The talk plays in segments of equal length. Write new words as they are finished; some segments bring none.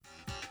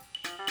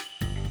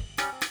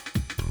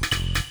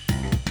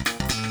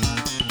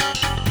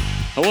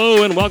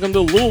Hello and welcome to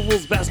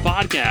Louisville's Best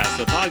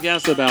Podcast, a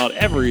podcast about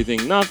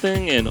everything,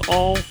 nothing, and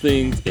all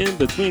things in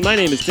between. My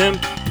name is Tim,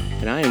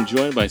 and I am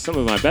joined by some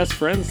of my best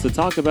friends to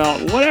talk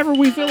about whatever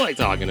we feel like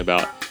talking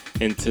about.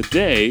 And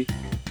today,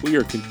 we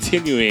are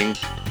continuing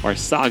our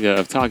saga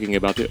of talking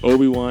about the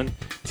Obi-Wan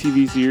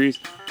TV series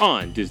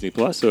on Disney+.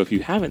 So if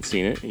you haven't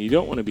seen it and you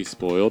don't want to be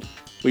spoiled,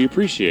 we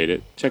appreciate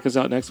it. Check us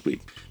out next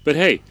week. But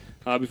hey,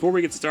 before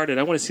we get started,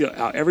 I want to see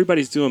how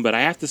everybody's doing, but I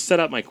have to set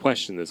up my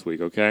question this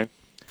week, okay?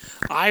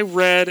 I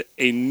read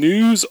a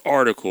news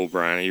article,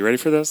 Brian. Are you ready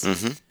for this?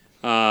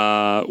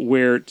 Mm-hmm.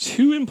 Where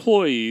two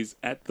employees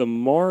at the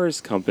Mars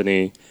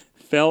company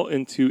fell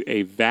into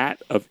a vat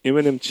of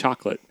M&M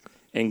chocolate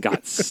and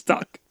got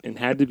stuck and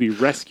had to be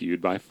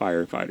rescued by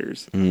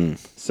firefighters.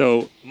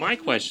 So my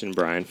question,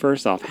 Brian,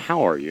 first off,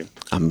 how are you?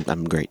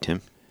 I'm great,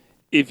 Tim.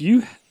 If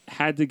you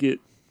had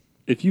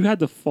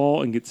to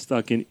fall and get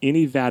stuck in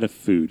any vat of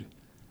food.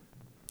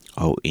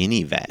 Oh,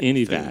 any vat.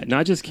 Any food. vat,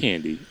 not just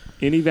candy.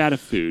 Any vat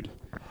of food.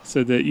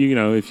 So that,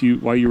 if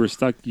while you were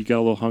stuck, you got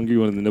a little hungry,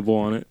 you wanted to nibble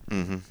on it.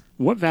 Mm-hmm.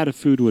 What vat of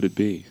food would it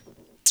be?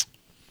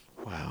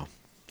 Wow.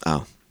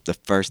 Oh, the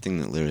first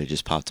thing that literally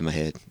just popped in my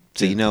head.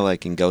 So,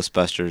 like in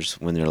Ghostbusters,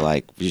 when they're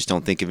like, we just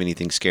don't think of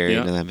anything scary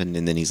to happen,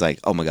 and then he's like,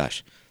 oh my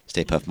gosh,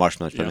 Stay Puft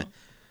Marshmallows. Yeah.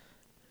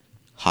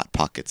 Hot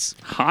Pockets.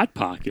 Hot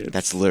Pockets?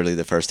 That's literally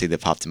the first thing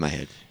that popped in my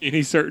head.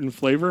 Any certain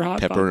flavor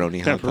Hot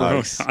Pepperoni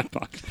Pockets? Hot Hot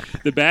Pockets.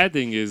 The bad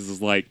thing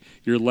is like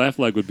your left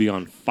leg would be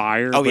on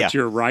fire, but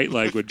your right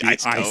leg would be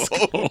ice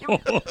cold.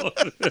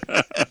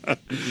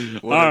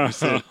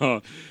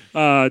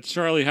 100%.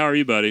 Charlie, how are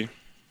you, buddy?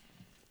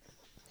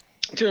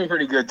 Doing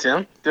pretty good,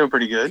 Tim. Doing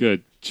pretty good.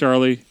 Good.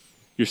 Charlie,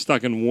 you're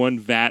stuck in one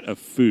vat of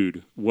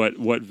food. What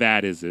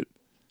vat is it?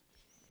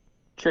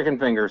 Chicken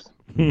fingers.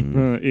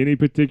 Any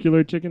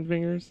particular chicken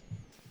fingers?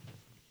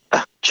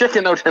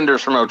 Chicken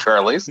O-tenders from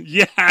O'Charlie's.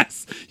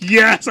 Yes.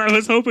 I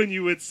was hoping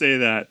you would say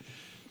that.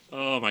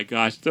 Oh my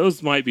gosh,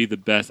 those might be the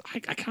best. I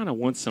kind of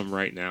want some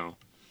right now.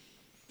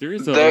 There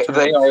is a.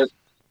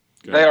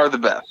 They are the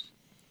best.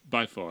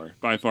 By far.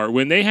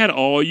 When they had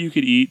all you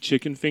could eat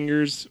chicken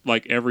fingers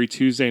like every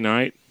Tuesday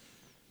night,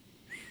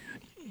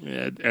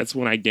 that's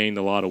when I gained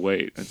a lot of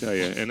weight. I tell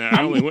you, and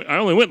I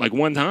only went like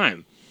one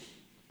time.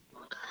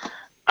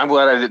 I'm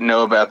glad I didn't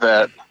know about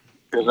that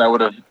because I would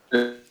have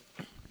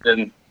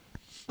been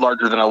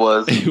larger than I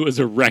was. It was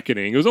a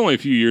reckoning. It was only a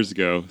few years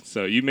ago,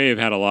 so you may have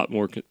had a lot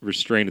more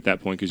restraint at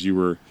that point because you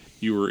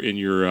were in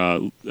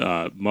your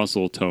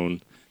muscle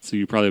tone. So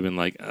you probably been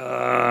like,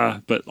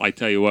 But I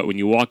tell you what, when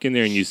you walk in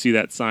there and you see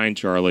that sign,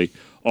 Charlie,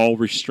 all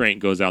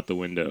restraint goes out the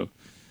window.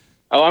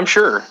 Oh, I'm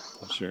sure.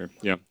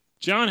 Yeah.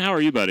 John, how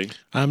are you, buddy?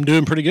 I'm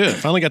doing pretty good.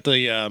 Finally got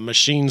the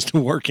machines to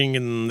working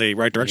in the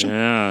right direction.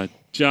 Yeah.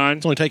 John?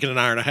 It's only taken an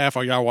hour and a half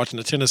while y'all watching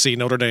the Tennessee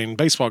Notre Dame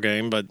baseball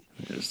game, but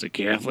it's the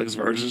Catholics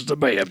versus the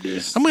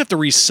Baptists. I'm going to have to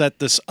reset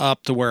this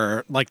up to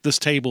where, like, this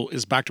table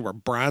is back to where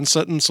Brian's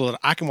sitting so that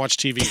I can watch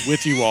TV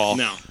with you all.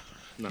 No.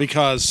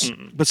 Because,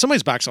 but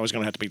somebody's back's always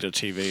going to have to be to the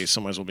TV.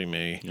 Somebody's will be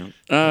me.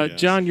 Yep.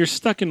 John, you're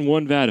stuck in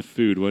one vat of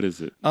food. What is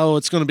it? Oh,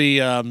 it's going to be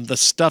the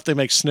stuff they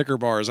make Snicker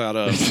bars out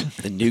of.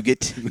 The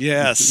nougat.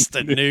 Yes,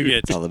 the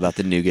nougat. It's all about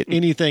the nougat.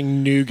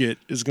 Anything nougat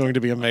is going to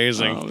be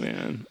amazing. Oh,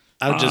 man.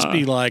 I would just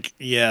be like,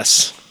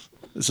 yes,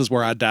 this is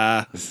where I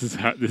die. This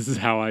is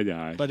how I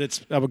die. But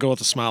I would go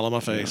with a smile on my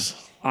face.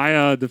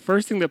 The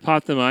first thing that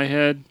popped in my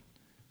head,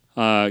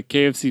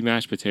 KFC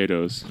mashed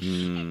potatoes. Do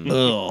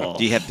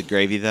you have the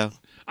gravy though?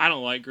 I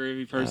don't like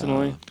gravy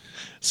personally.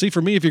 See,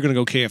 for me, if you're going to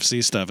go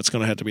KFC stuff, it's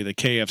going to have to be the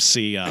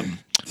KFC.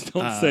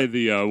 Don't say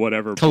the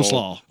whatever coleslaw.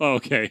 Bowl. Oh,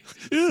 okay.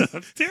 Ew,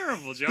 that's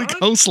terrible, John. The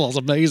coleslaw's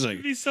amazing.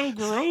 It'd be so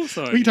gross.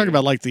 What are you talking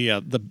about, like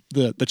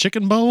the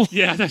chicken bowl?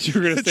 Yeah, I thought you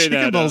were going to say that.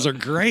 Chicken bowls are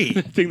great.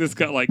 The thing that's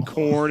got like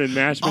corn and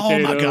mashed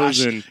potatoes. Oh my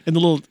gosh! And the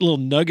little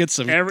nuggets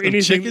of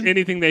chicken.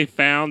 Anything they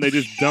found, they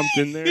just dumped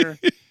in there.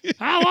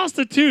 I lost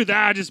a tooth.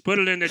 I just put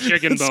it in the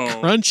chicken bowl. It's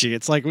crunchy.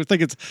 It's like I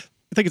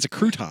think it's a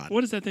crouton.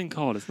 What is that thing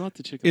called? It's not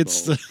the chicken bowl.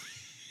 It's the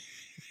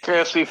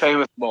KFC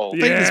Famous Bowl. The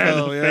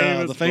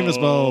famous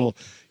bowl.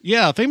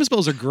 Yeah, famous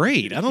bowls are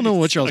great. I don't know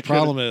what y'all's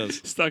problem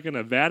is. Stuck in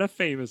a vat of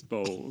famous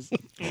bowls.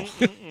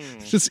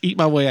 Just eat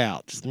my way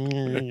out.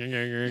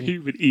 He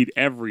would eat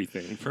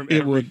everything from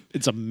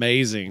It's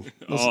amazing.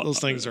 Those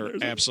things are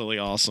absolutely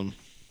awesome.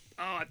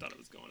 Oh, I thought it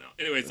was going out.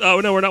 Anyways,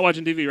 no, we're not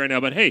watching TV right now.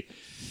 But hey,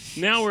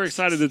 now we're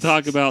excited to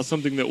talk about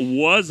something that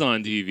was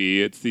on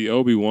TV. It's the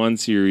Obi-Wan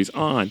series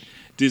on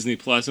Disney+.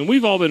 And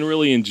we've all been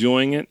really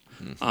enjoying it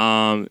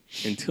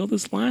until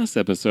this last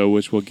episode,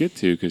 which we'll get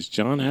to because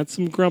John had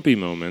some grumpy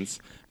moments.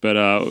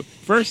 But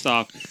first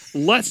off,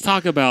 let's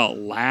talk about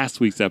last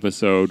week's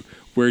episode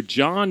where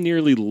John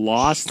nearly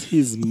lost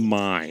his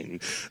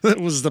mind. That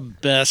was the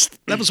best.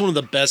 That was one of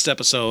the best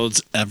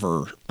episodes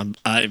ever.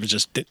 It was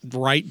just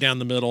right down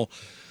the middle.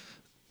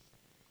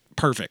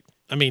 Perfect.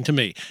 I mean, to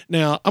me.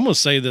 Now, I'm going to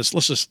say this.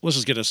 Let's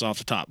just get this off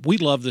the top. We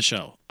love the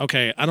show.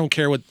 Okay, I don't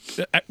care what.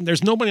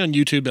 There's nobody on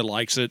YouTube that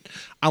likes it.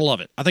 I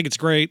love it. I think it's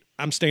great.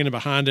 I'm standing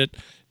behind it.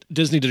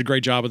 Disney did a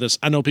great job of this.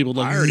 I know people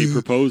I already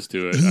proposed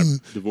to it.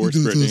 I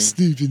divorced Brittany.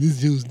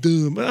 This show's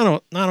dumb.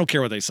 But I don't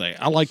care what they say.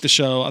 I like the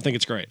show. I think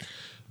it's great.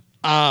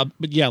 But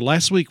yeah,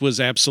 last week was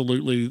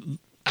absolutely.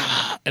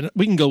 And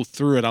we can go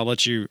through it. I'll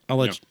let you.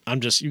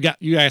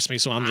 You asked me,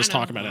 so I'm just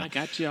talking about it. I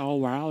got you all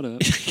riled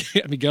up.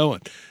 Get me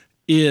going.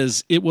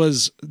 It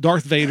was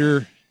Darth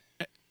Vader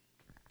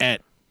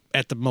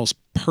at the most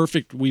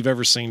perfect we've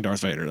ever seen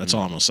Darth Vader. That's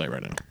all I'm gonna say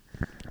right now.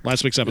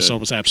 Last week's episode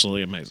was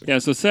absolutely amazing. Yeah,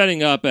 so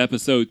setting up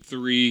episode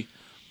 3,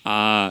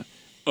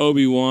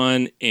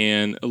 Obi-Wan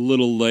and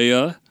little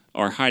Leia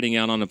are hiding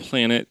out on a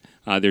planet.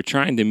 They're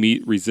trying to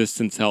meet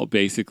resistance help,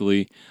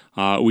 basically.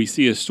 We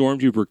see a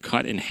stormtrooper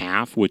cut in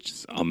half, which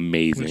is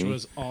amazing. Which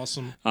was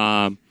awesome.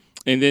 And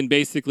then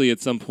basically at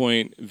some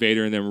point,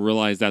 Vader and them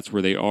realize that's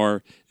where they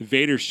are.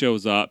 Vader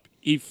shows up.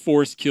 He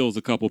force kills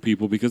a couple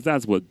people because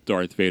that's what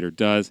Darth Vader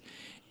does.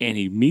 And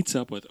he meets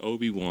up with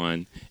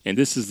Obi-Wan. And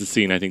this is the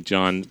scene I think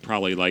John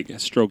probably like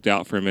stroked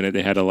out for a minute.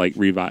 They had to like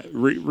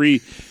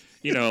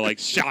like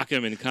shock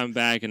him and come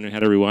back, and had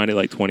to rewind it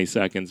like 20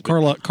 seconds.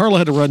 But Carla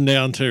had to run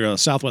down to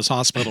Southwest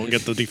Hospital and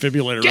get the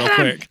defibrillator real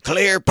quick.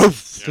 Clear,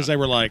 poof. Because they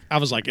were like, I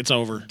was like, it's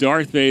over.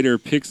 Darth Vader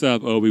picks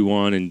up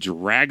Obi-Wan and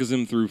drags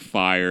him through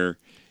fire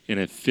in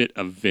a fit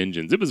of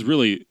vengeance. It was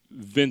really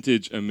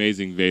vintage,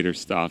 amazing Vader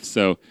stuff.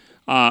 So,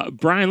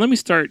 Brian, let me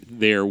start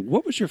there.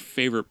 What was your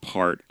favorite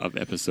part of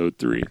episode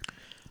 3?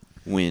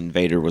 When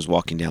Vader was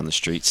walking down the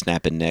street,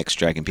 snapping necks,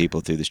 dragging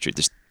people through the street,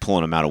 just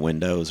pulling them out of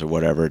windows or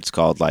whatever it's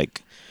called.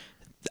 Like,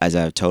 as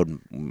I was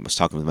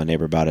talking with my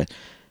neighbor about it,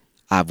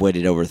 I've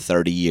waited over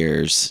 30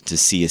 years to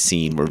see a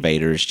scene where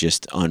Vader is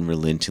just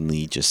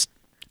unrelentingly just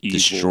Evil.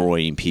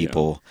 Destroying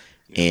people.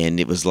 Yeah. And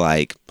it was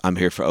like, I'm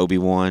here for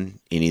Obi-Wan.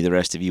 Any of the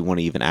rest of you want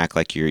to even act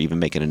like you're even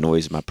making a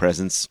noise in my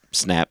presence?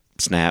 Snap,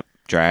 snap,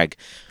 drag.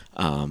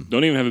 Don't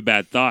even have a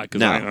bad thought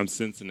because I'm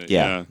sensing it.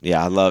 Yeah.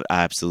 I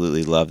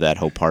absolutely love that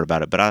whole part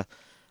about it. But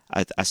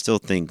I still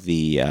think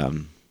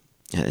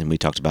and we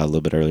talked about it a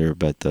little bit earlier,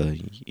 but the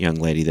young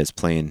lady that's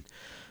playing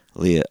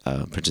Leia,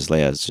 Princess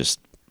Leia is just,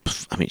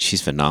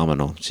 she's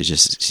phenomenal.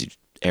 She's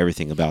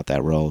everything about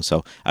that role.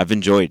 So I've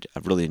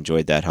really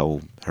enjoyed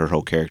her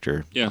whole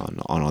character on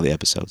all the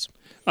episodes.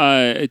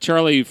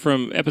 Charlie,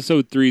 from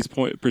episode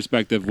 3's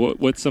perspective,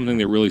 what's something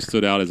that really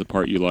stood out as a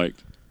part you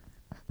liked?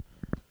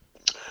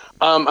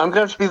 I'm going to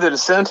have to be the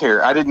dissent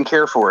here. I didn't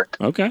care for it.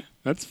 Okay,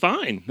 that's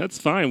fine. That's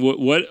fine.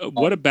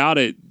 What about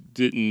it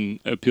didn't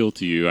appeal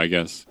to you, I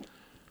guess?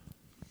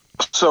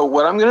 So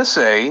what I'm going to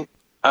say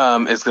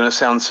is going to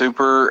sound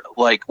super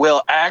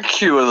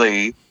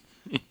actually,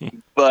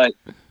 but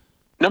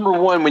number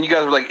one, when you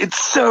guys were like,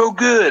 it's so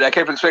good, I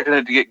kept expecting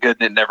it to get good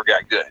and it never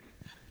got good.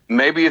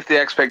 Maybe if the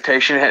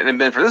expectation hadn't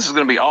been for this is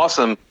going to be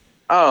awesome,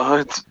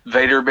 it's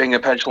Vader being a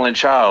petulant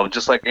child,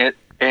 just like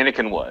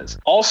Anakin was.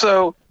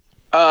 Also,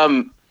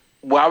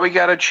 why we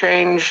got to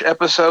change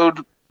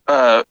episode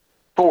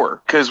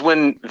 4? Because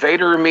when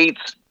Vader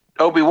meets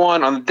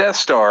Obi-Wan on the Death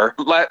Star,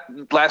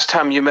 last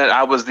time you met,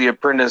 I was the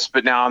apprentice,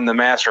 but now I'm the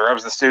master. I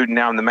was the student,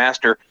 now I'm the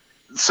master.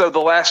 So the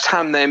last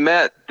time they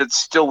met, it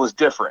still was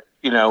different,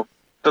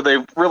 So they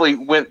really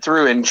went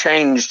through and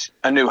changed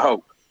A New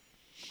Hope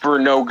for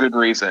no good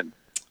reason.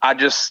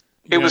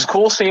 It was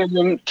cool seeing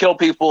them kill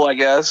people, I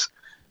guess.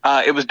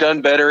 It was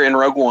done better in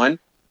Rogue One.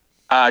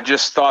 I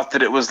just thought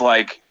that it was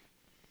like,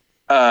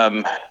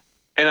 and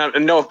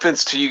no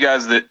offense to you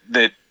guys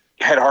that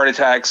had heart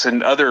attacks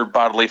and other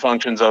bodily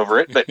functions over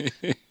it, but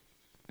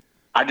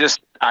I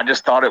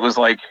just thought it was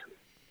like,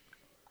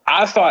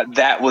 I thought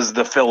that was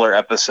the filler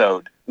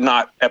episode,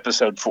 not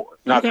episode 4,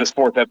 not this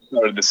 4th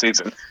episode of the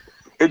season.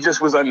 It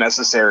just was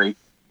unnecessary.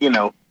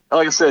 Like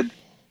I said,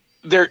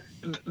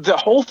 the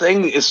whole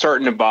thing is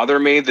starting to bother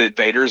me that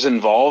Vader's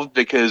involved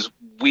because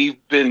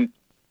we've been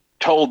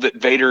told that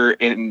Vader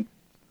and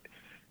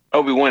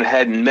Obi-Wan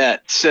hadn't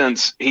met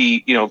since he,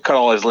 cut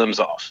all his limbs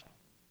off.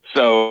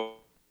 So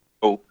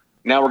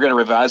now we're going to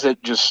revise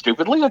it just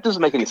stupidly? That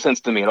doesn't make any sense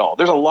to me at all.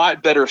 There's a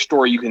lot better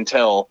story you can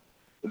tell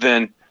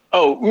than,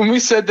 when we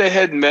said they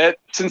hadn't met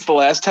since the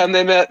last time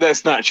they met,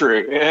 that's not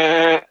true.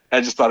 I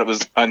just thought it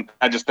was, I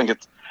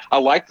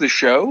like the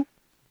show,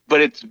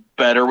 but it's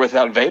better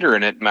without Vader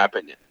in it, in my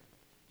opinion.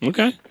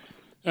 Okay.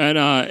 And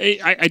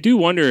I do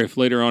wonder if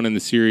later on in the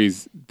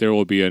series there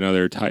will be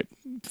another type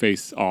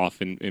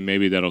face-off, and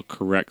maybe that'll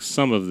correct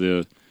some of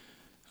the,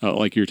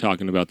 like you're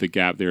talking about, the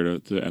gap there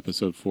to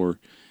episode 4.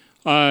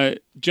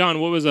 John,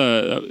 what was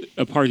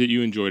a part that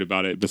you enjoyed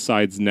about it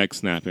besides neck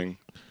snapping?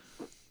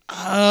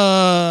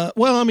 Well,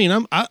 I'm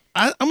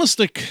gonna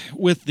stick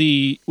with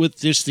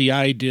just the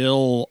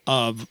ideal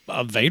of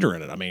Vader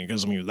in it.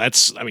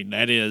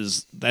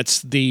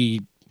 That's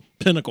the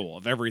pinnacle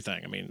of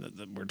everything.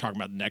 We're talking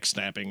about neck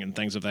snapping and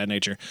things of that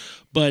nature.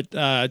 But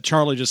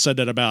Charlie just said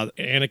that about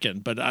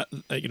Anakin, but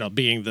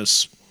being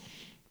this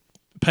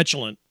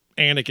petulant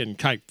Anakin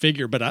type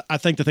figure. But I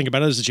think the thing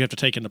about it is that you have to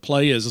take into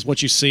play is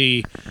what you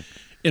see.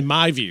 In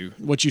my view,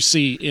 what you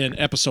see in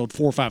episode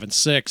 4, 5, and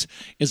 6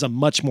 is a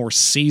much more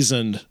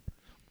seasoned,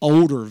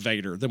 older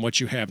Vader than what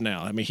you have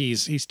now.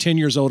 He's 10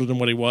 years older than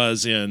what he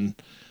was in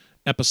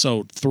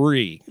episode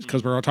 3,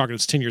 because we're all talking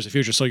it's 10 years of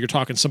future. So you're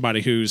talking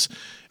somebody who's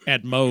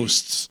at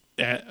most,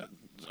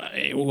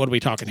 what are we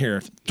talking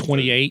here?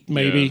 28,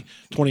 maybe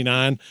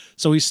 29.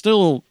 So he's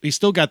still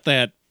got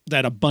that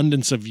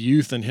abundance of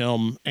youth in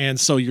him, and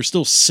so you're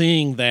still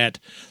seeing that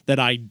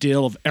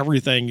ideal of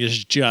everything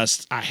is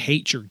just I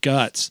hate your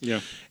guts. Yeah.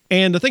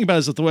 And the thing about it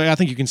is that the way I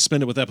think you can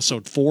spin it with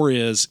episode 4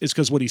 is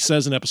because what he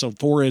says in episode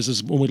 4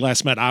 is when we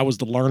last met, I was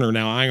the learner,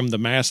 now I am the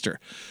master.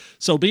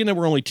 So being that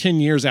we're only 10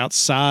 years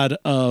outside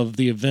of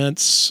the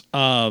events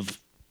of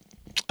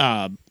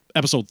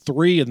episode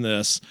 3 in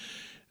this,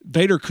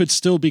 Vader could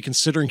still be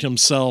considering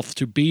himself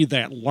to be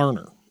that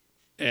learner.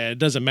 It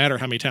doesn't matter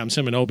how many times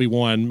him and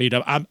Obi-Wan meet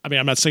up. I mean,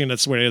 I'm not saying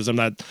that's the way it is. I'm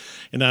not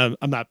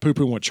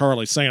poo-pooing what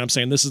Charlie's saying. I'm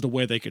saying this is the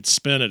way they could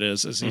spin it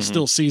is he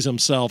still sees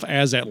himself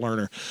as that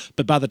learner.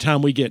 But by the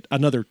time we get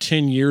another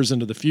 10 years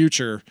into the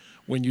future,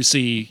 when you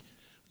see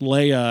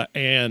Leia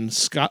and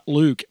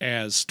Luke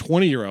as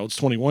 20-year-olds,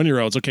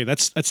 21-year-olds, okay,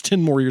 that's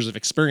 10 more years of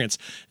experience.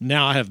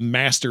 Now I have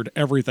mastered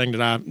everything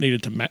that I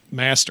needed to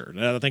master.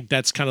 And I think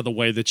that's kind of the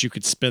way that you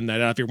could spin that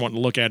out if you're wanting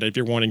to look at it, if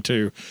you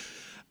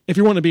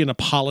want to be an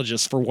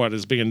apologist for what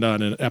is being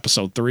done in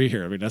episode 3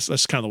 here. I mean, that's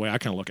kind of the way I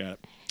kind of look at it.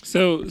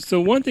 So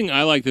one thing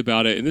I liked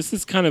about it, and this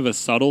is kind of a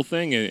subtle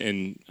thing,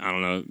 and I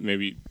don't know,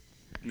 maybe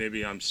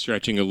I'm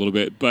stretching a little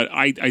bit, but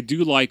I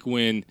do like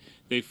when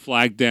they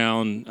flag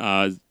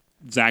down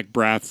Zach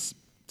Braff's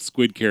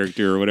squid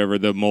character or whatever,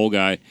 the mole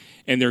guy,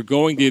 and they're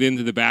going to get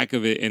into the back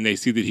of it, and they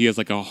see that he has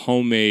like a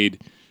homemade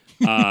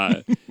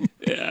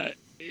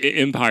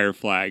Empire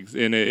flags,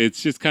 and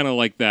it's just kind of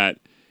like that.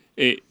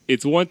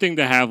 It's one thing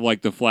to have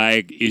like the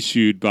flag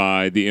issued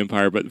by the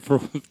Empire, but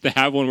to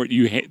have one where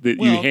you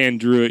hand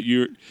drew it,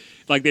 you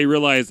like they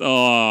realize,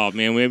 oh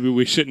man, maybe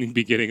we shouldn't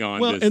be getting on.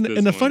 Well, this, and this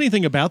the one. funny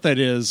thing about that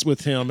is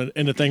with him,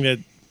 and the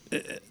thing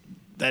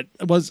that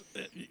was,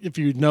 if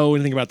you know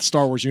anything about the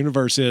Star Wars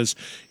universe, is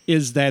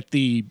that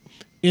the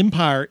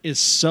Empire is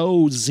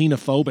so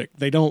xenophobic.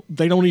 They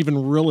don't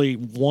even really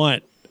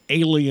want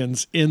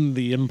aliens in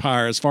the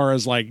Empire as far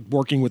as like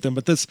working with them,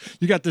 but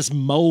you got this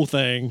mole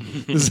thing.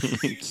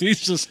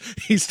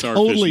 He's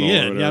totally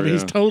in. Whatever,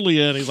 he's totally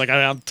in. He's like,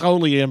 I'm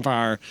totally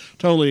Empire,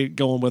 totally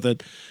going with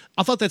it.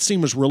 I thought that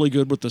scene was really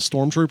good with the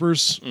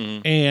stormtroopers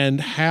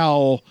and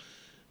how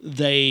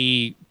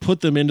they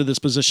put them into this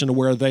position to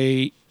where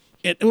I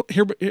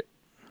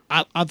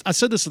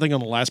said this thing on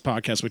the last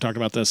podcast. We talked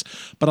about this,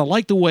 but I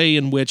like the way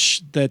in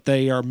which that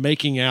they are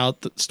making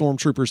out the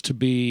stormtroopers to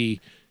be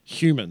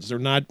humans.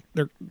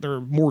 They're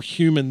more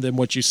human than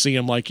what you see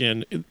them like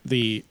in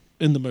the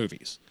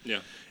movies. Yeah.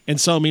 And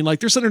so I mean,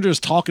 like they're sitting there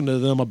just talking to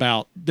them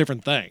about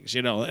different things,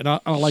 and I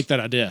like that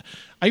idea.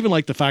 I even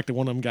like the fact that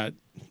one of them got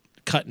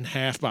cut in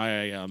half by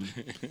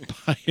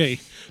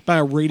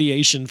a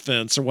radiation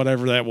fence or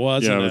whatever that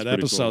was in that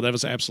episode. Cool. That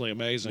was absolutely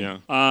amazing.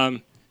 Yeah.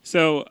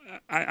 So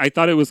I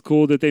thought it was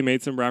cool that they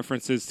made some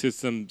references to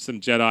some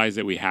Jedis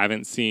that we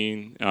haven't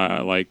seen,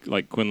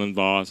 like Quinlan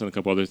Vos and a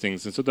couple other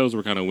things. And so those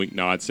were kind of wink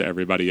nods to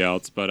everybody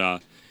else.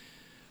 But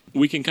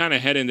we can kind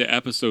of head into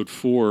episode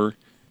 4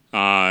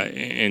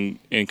 and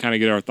kind of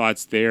get our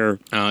thoughts there.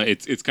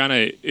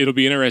 It'll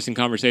be an interesting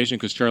conversation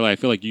because, Charlie, I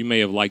feel like you may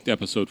have liked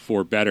episode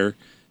 4 better.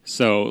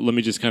 So let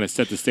me just kind of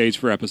set the stage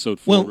for episode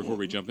 4 before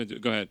we jump into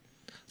it. Go ahead.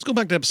 Let's go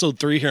back to episode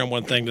 3 here on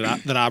one thing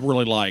that I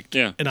really liked.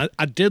 Yeah. And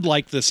I did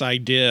like this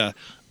idea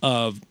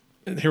of,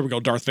 and here we go,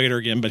 Darth Vader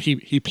again, but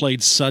he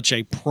played such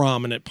a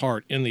prominent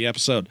part in the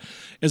episode.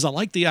 Is I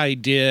like the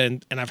idea,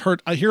 and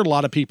I hear a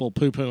lot of people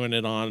poo-pooing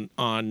it on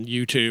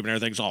YouTube and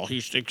everything's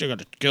he's going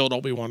to kill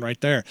Obi-Wan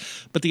right there.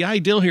 But the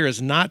ideal here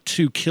is not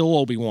to kill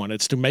Obi-Wan,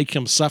 it's to make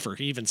him suffer.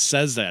 He even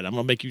says that. I'm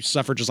going to make you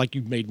suffer just like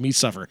you made me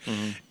suffer.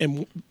 Mm-hmm.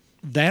 And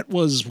that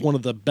was one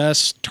of the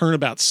best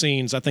turnabout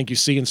scenes I think you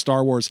see in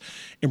Star Wars,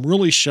 and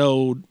really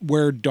showed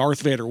where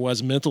Darth Vader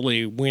was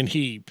mentally when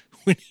he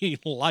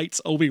lights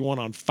Obi-Wan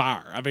on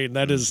fire. I mean,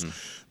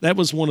 that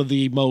was one of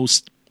the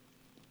most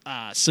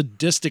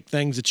sadistic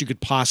things that you could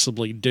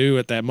possibly do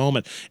at that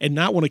moment, and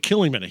not want to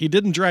kill him in it. He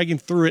didn't drag him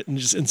through it and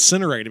just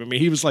incinerate him. I mean,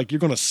 he was like, "You're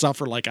going to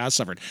suffer like I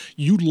suffered.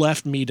 You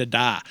left me to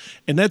die."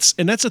 And that's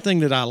the thing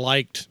that I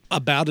liked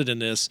about it in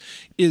this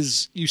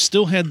is you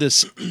still had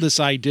this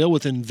idea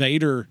within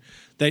Vader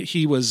that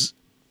he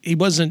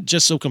wasn't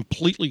just so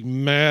completely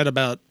mad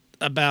about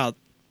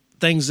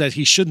things that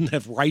he shouldn't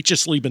have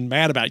righteously been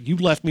mad about. You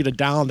left me to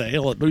die on the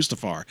hill at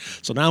Mustafar,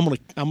 so now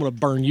I'm gonna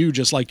burn you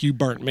just like you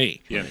burnt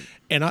me. Yeah.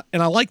 And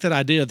I like that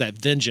idea of that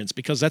vengeance,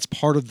 because that's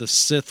part of the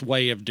Sith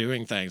way of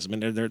doing things. I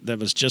mean, that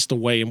was just the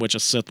way in which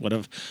a Sith would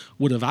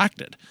have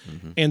acted.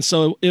 Mm-hmm. And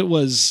so it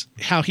was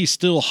how he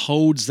still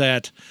holds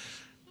that,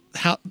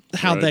 how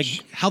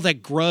that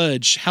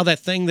grudge, how that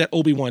thing that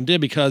Obi-Wan did,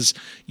 because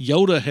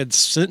Yoda had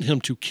sent him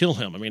to kill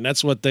him. I mean,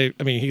 that's what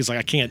he's like,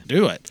 I can't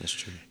do it. That's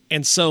true.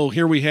 And so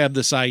here we have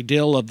this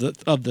ideal of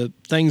the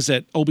things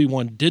that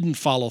Obi-Wan didn't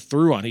follow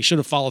through on. He should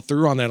have followed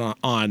through on that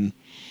on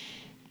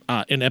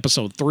in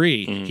episode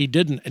 3. Mm-hmm. He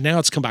didn't, and now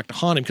it's come back to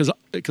haunt him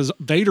because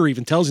Vader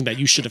even tells him that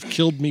you should have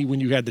killed me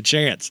when you had the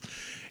chance.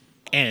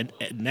 and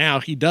now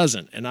he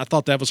doesn't. And I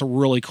thought that was a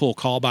really cool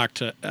callback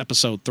to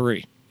episode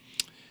 3.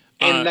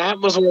 And that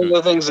was one of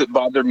the things that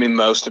bothered me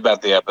most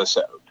about the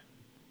episode.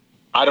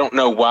 I don't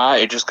know why.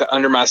 It just got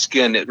under my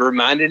skin. It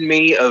reminded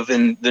me of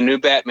in the new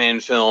Batman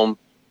film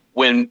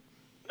when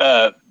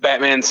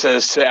Batman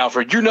says to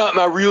Alfred, "You're not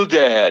my real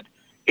dad."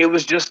 It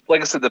was just,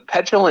 like I said, the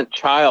petulant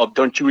child.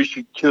 Don't you wish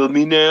you'd kill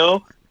me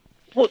now?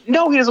 Well,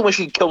 no, he doesn't wish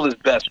he'd killed his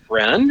best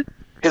friend,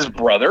 his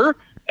brother.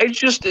 It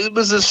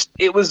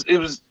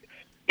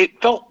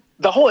felt,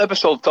 the whole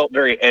episode felt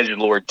very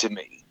edgelord to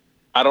me.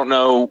 I don't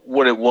know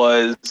what it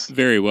was.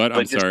 Very what?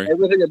 I'm just sorry.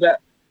 Everything about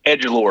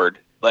edgelord.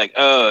 Like,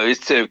 oh,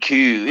 it's so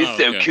cute. It's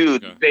so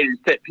cute. Okay. They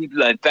set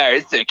people on fire.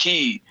 It's so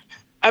cute.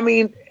 I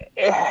mean,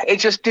 it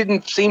just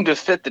didn't seem to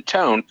fit the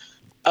tone.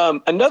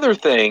 Another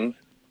thing,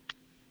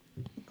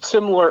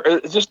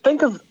 similar, just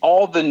think of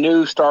all the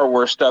new Star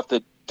Wars stuff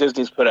that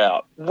Disney's put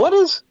out. What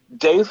is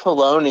Dave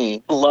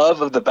Filoni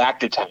love of the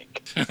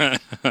Back-to-Tank?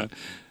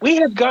 We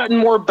have gotten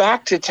more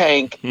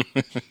Back-to-Tank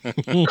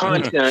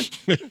content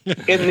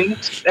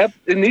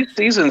in these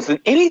seasons than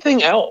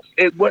anything else.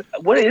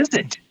 What is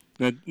it?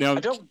 Now,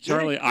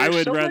 Charlie, I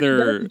would so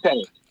rather much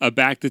Back-to-Tank. a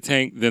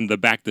Back-to-Tank than the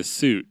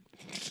Back-to-Suit.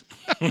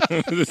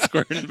 The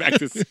square and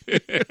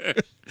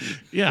Back-to-Suit.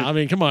 Yeah, I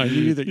mean, come on. I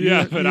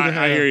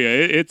hear you.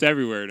 It's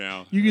everywhere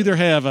now. You either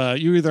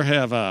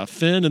have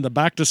Finn in the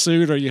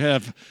Back-to-Suit, or you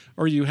have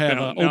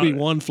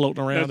Obi-Wan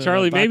floating around. Now,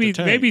 Charlie, in a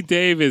Back-to-Tank. maybe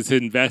Dave is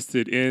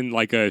invested in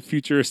like a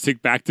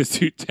futuristic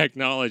Back-to-Suit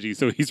technology,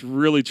 so he's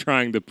really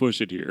trying to push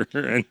it here.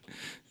 And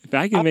if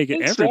I can make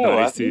it,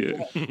 everybody see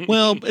it.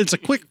 Well, it's a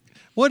quick.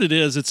 What it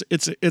is,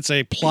 it's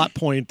a plot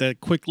point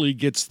that quickly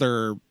gets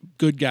their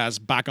good guys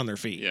back on their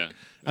feet. Yeah.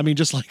 I mean,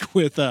 just like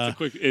with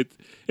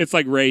it's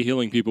like Ray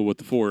healing people with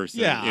the Force.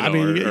 Yeah,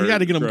 and, you got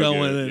to get them Grogu,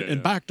 going,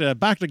 and back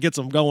to gets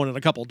them going in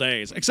a couple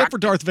days. Except for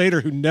Darth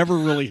Vader, who never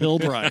really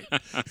healed right.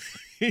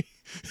 Maybe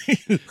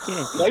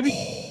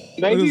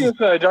if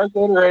Darth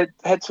Vader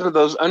had some of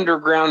those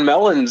underground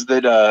melons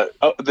that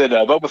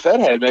Boba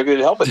Fett had, maybe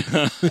it'd help it.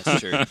 That's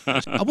true.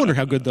 I wonder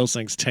how good those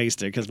things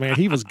tasted, because man,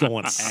 he was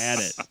going at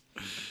it.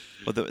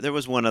 Well, there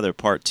was one other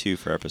part too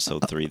for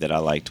episode 3 that I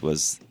liked,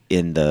 was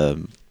in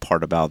the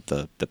part about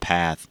the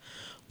path,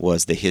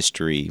 was the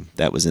history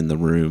that was in the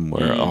room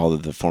where all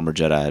of the former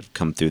Jedi had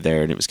come through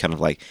there, and it was kind of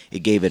like, it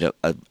gave it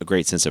a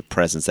great sense of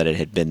presence that it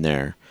had been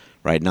there,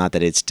 right? Not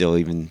that it's still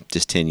even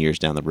just 10 years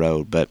down the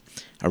road, but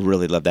I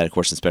really love that, of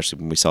course, especially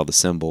when we saw the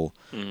symbol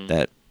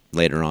that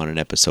later on in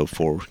episode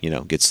 4,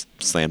 gets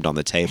slammed on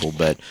the table.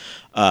 But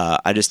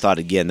I just thought,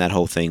 again, that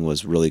whole thing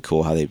was really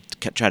cool, how they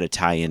try to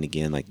tie in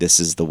again, like this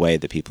is the way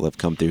that people have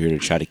come through here to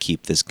try to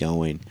keep this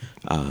going,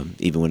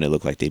 even when it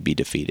looked like they'd be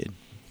defeated.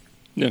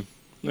 Yeah,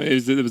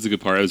 it was a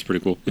good part. It was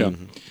pretty cool. Yeah.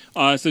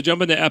 So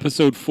jump into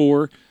episode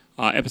 4.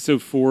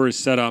 Episode 4 is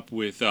set up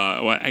with,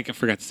 I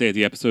forgot to say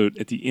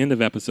at the end of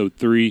episode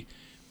 3,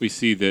 we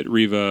see that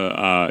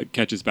Reva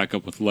catches back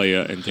up with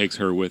Leia and takes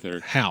her with her.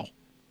 How?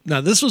 Now,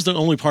 this was the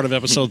only part of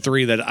episode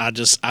 3 that I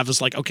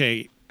was like,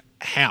 okay,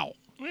 how?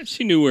 Well,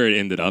 she knew where it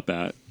ended up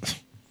at.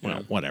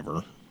 Well,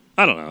 whatever.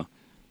 I don't know.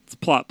 It's a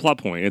plot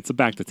point. It's a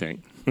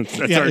Back-to-Tank.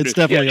 It's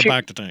definitely a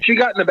Back-to-Tank. She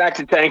got in the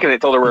Back-to-Tank and they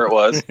told her where it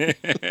was.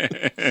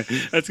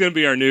 That's going to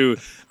be our new,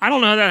 I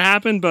don't know how that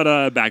happened,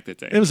 but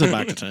Back-to-Tank. It was a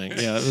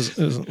Back-to-Tank. Yeah, it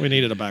was, we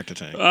needed a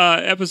Back-to-Tank.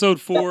 Episode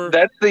 4.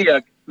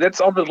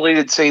 That's all the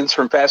deleted scenes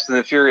from Fast and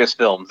the Furious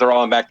films. They're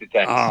all in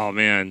Back-to-Tank. Oh,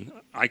 man.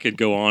 I could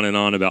go on and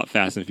on about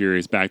Fast and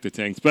Furious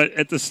Back-to-Tanks, but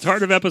at the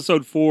start of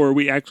episode 4,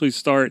 we actually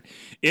start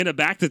in a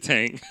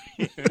Back-to-Tank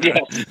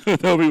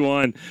with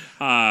Obi-Wan.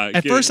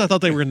 At first, I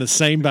thought they were in the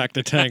same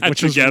Back-to-Tank,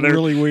 which was together,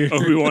 really weird.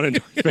 Obi-Wan and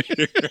Darth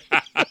Vader.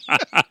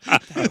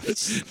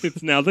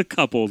 It's now the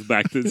couple's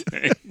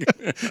Back-to-Tank.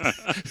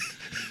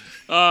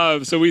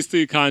 So we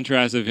see a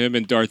contrast of him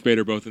and Darth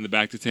Vader both in the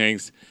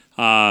Back-to-Tanks.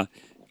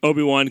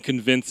 Obi-Wan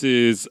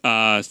convinces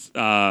Ice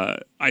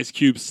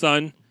Cube's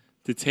son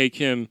to take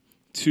him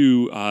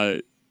to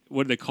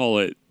what do they call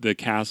it? The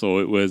castle.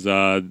 It was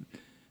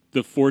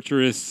the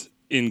Fortress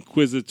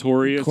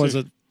Inquisitorius.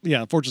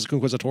 Fortress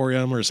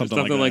Inquisitorium or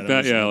something like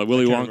that. Yeah, like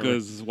Willy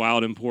Wonka's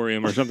Wild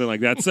Emporium or something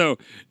like that. So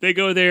they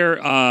go there.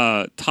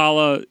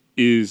 Tala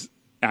is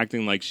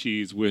acting like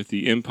she's with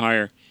the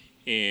Empire,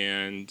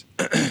 and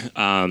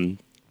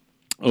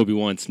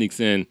Obi-Wan sneaks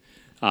in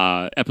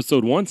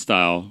episode 1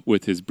 style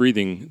with his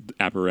breathing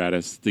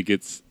apparatus that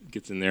gets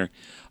in there.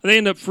 They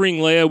end up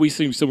freeing Leia. We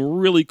see some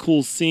really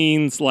cool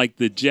scenes like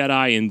the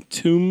Jedi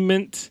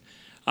entombment,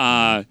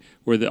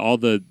 where all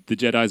the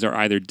Jedis are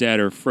either dead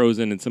or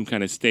frozen in some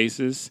kind of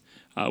stasis,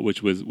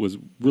 which was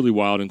really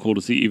wild and cool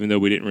to see, even though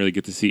we didn't really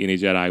get to see any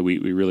Jedi we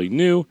really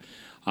knew.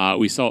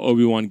 We saw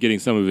Obi-Wan getting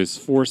some of his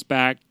force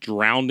back,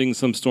 drowning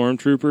some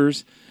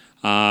stormtroopers,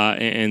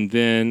 and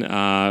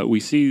then we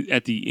see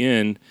at the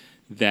end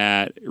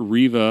that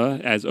Reva,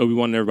 as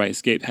Obi-Wan and everybody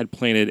escaped, had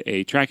planted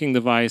a tracking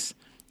device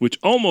which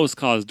almost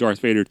caused Darth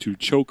Vader to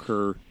choke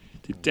her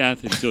to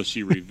death until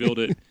she revealed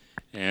it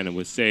and it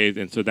was saved.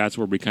 And so that's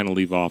where we kind of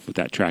leave off with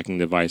that tracking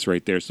device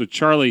right there. So,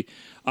 Charlie,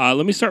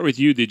 let me start with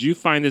you. Did you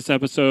find this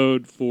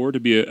episode 4 to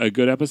be a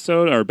good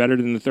episode or better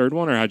than the third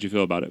one, or how'd you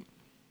feel about it?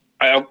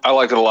 I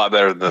liked it a lot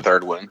better than the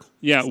third one.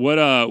 Yeah,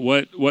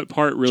 what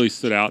part really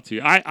stood out to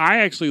you? I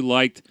actually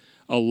liked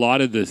a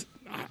lot of this.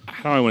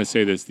 How do I want to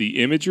say this?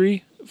 The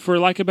imagery, for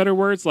lack of better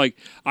words. Like,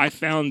 I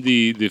found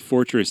the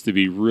fortress to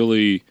be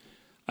really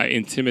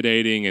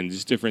intimidating and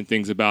just different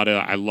things about it.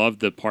 I loved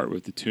the part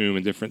with the tomb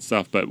and different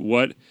stuff. But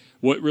what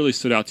really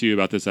stood out to you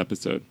about this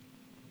episode?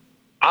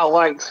 I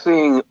like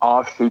seeing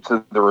offshoots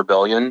of the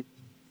rebellion.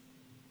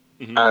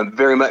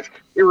 Very much.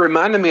 It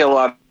reminded me a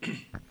lot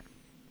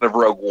of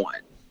Rogue One.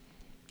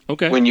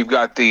 Okay. When you've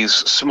got these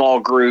small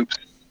groups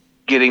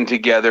getting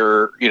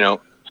together,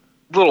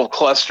 little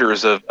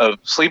clusters of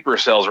sleeper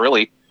cells,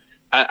 really.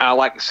 I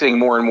like seeing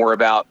more and more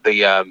about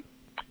the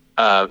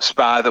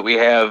spy that we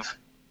have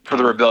for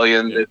the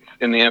rebellion that's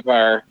in the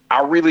Empire.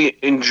 I really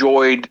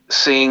enjoyed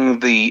seeing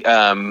the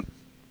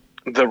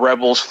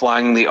rebels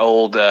flying the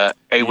old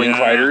A-Wing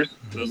fighters.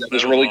 That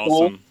was really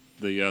awesome.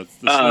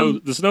 Cool.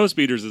 The snow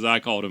speeders, as I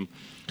called them.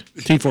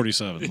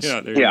 T-47s.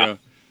 Yeah, there you go.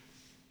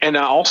 And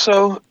I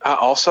also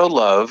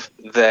love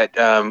that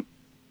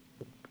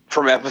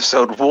from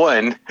episode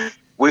 1,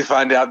 we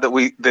find out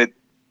that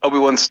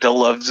Obi-Wan still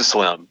loves to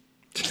swim.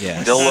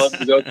 Yeah. Still loves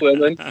to go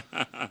swimming,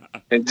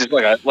 and just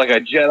like a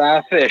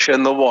Jedi fish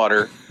in the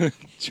water.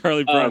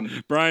 Charlie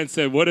Brian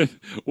said, "What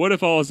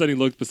if all of a sudden he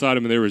looked beside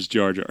him and there was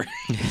Jar Jar?"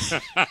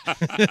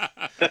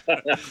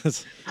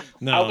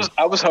 No,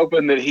 I was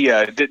hoping that he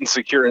didn't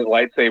secure his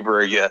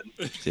lightsaber again.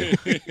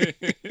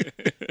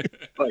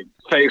 Like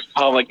face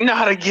palm, like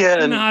not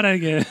again. Not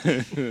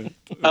again.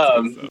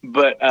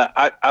 But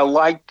I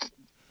liked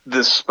the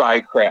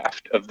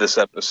spycraft of this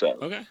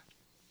episode. Okay.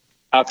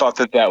 I thought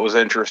that was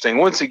interesting.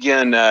 Once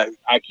again,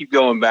 I keep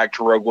going back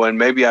to Rogue One.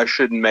 Maybe I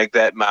shouldn't make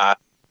that my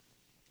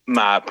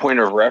point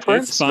of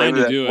reference. It's fine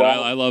Maybe to do it.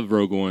 I love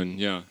Rogue One.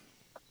 Yeah.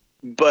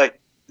 But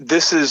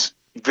this is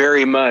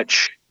very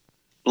much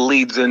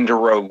leads into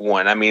Rogue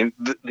One. I mean,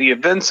 the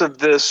events of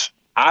this,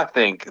 I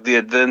think, the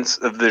events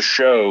of this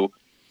show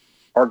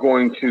are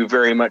going to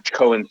very much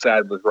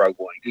coincide with Rogue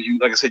One. Because,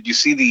 like I said, you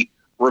see the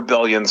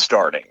rebellion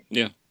starting.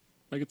 Yeah,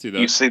 I could see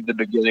that. You see the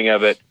beginning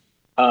of it.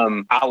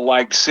 I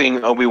liked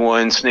seeing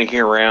Obi-Wan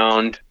sneaking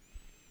around.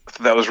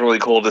 That was really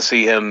cool to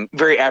see him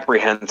very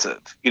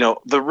apprehensive.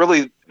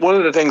 One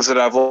of the things that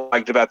I've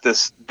liked about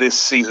this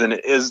season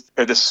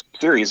this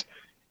series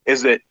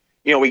is that,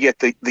 we get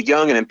the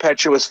young and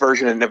impetuous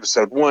version in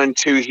episode 1,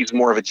 2, he's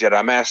more of a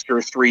Jedi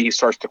Master, 3, he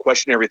starts to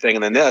question everything.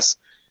 And then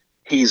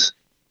he's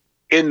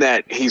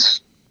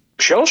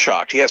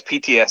shell-shocked. He has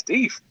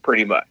PTSD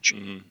pretty much.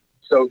 Mm-hmm.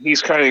 So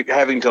he's kind of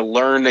having to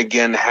learn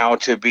again how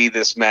to be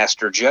this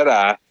Master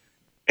Jedi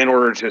in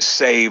order to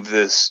save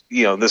this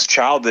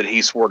child that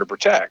he swore to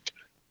protect.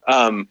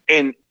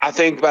 And I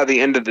think by the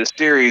end of this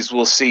series,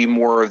 we'll see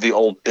more of the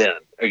old Ben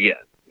again,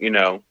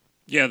 Yeah,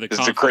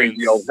 it's a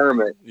crazy old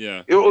hermit.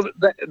 Yeah.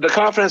 The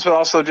confidence, but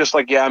also just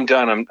like, yeah, I'm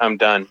done. I'm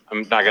done.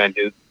 I'm not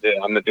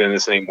doing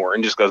this anymore.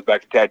 And just goes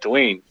back to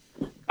Tatooine.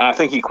 I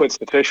think he quits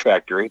the fish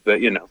factory,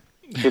 but,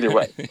 either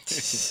way.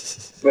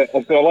 So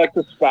I like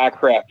the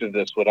spycraft of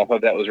this one. I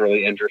thought that was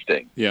really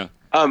interesting. Yeah.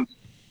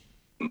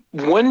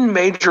 One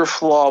major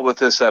flaw with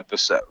this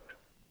episode,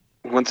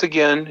 once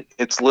again,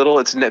 it's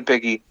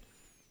nitpicky,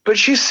 but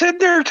she's sitting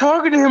there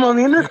talking to him on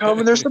the intercom,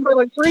 and there's somebody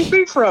like 3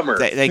 feet from her.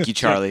 Thank you,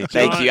 Charlie.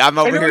 Thank you. I'm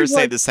over here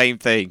saying the same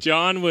thing.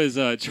 John was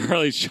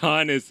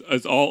Sean is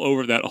all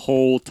over that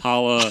whole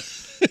Tala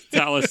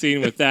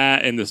scene with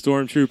that and the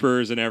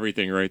stormtroopers and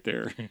everything right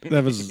there.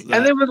 that was.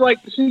 And then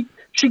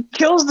she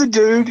kills the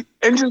dude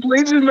and just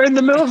leaves him in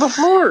the middle of the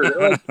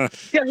floor. Like,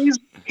 yeah,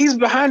 he's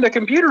behind a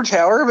computer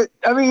tower, but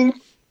I mean,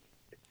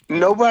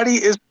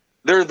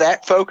 they're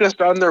that focused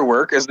on their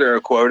work. Is there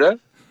a quota?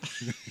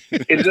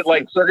 Is it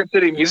like Circuit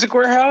City Music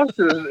Warehouse?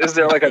 Is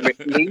there like a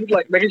need,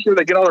 like making sure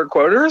they get all their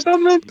quota or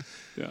something?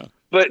 Yeah.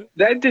 But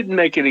that didn't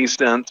make any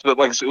sense. But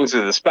like the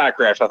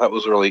spycraft, I thought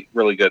was really,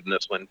 really good in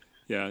this one.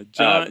 Yeah,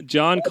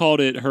 John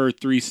called it her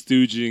 3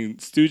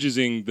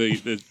 stoogesing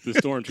the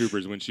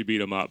stormtroopers when she beat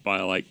them up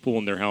by like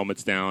pulling their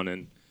helmets down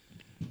and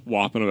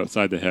whopping them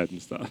upside the head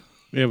and stuff.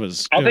 I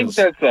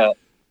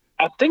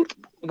think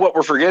what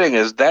we're forgetting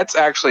is that's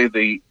actually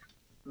the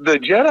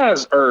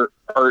Jedis are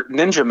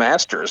ninja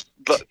masters.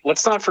 But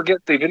let's not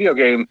forget the video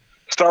game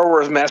Star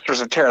Wars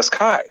Masters of Terras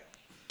Kai.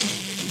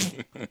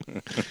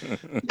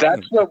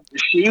 That's what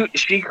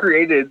she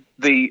created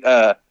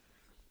the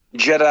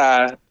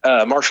Jedi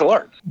martial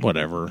arts.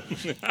 Whatever.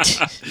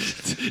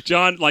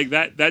 John, like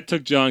that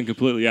took John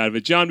completely out of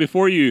it. John,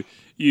 before you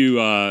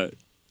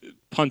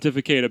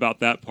pontificate about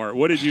that part,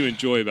 what did you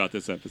enjoy about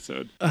this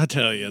episode? I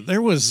tell you,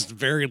 there was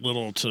very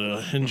little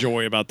to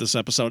enjoy about this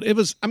episode. It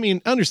was, I mean,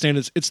 I understand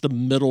it's the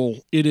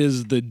middle. It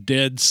is the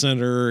dead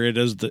center.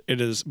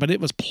 But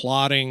it was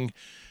plotting.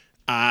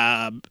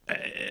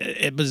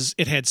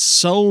 It had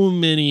so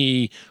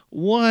many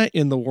what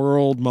in the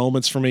world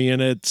moments for me in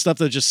it, stuff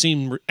that just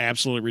seemed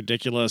absolutely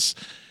ridiculous.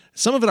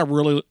 Some of it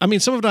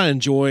some of it I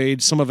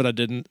enjoyed, some of it I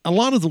didn't. A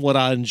lot of what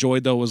I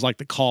enjoyed, though, was like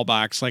the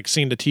callbacks, like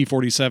seeing the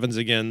T-47s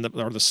again,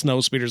 or the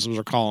snow speeders, as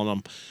we're calling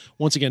them.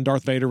 Once again,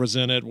 Darth Vader was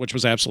in it, which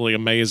was absolutely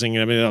amazing.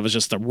 I mean, that was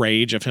just the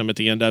rage of him at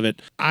the end of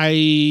it.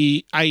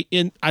 I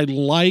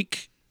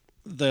like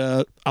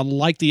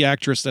the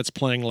actress that's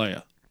playing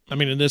Leia. I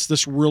mean, and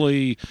this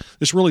really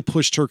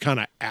pushed her kind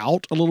of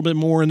out a little bit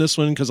more in this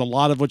one, because a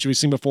lot of what you've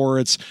seen before,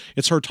 it's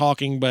her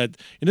talking, but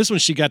in this one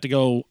she got to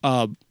go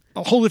a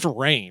whole different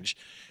range.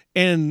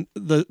 And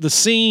the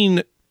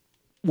scene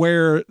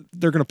where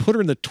they're going to put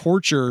her in the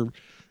torture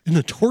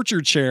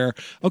chair,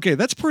 okay,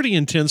 that's pretty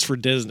intense for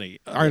Disney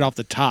right off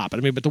the top. I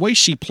mean, but the way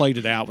she played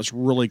it out was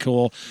really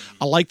cool.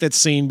 I like that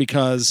scene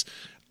because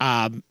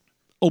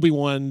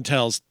Obi-Wan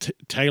tells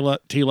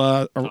Tala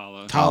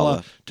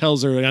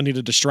tells her, I need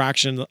a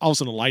distraction. All of a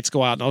sudden the lights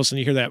go out, and all of a sudden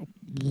you hear that,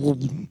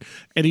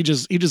 and he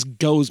just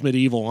goes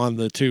medieval on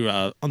the two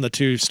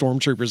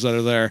stormtroopers that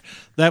are there.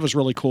 That was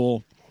really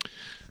cool.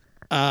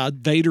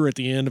 Vader at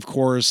the end, of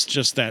course,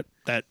 just that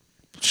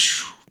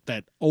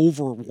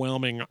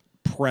overwhelming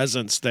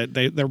presence that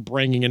they're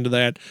bringing into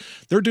that.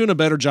 They're doing a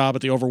better job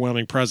at the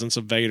overwhelming presence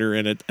of Vader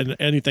and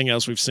anything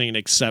else we've seen,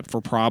 except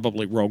for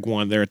probably Rogue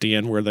One there at the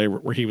end,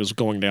 where he was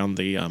going down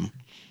the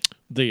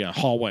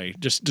hallway,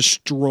 just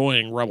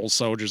destroying rebel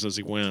soldiers as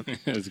he went.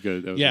 That's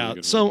good. That was Yeah. really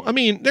good. So I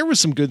mean, there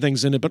was some good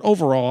things in it, but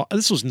overall,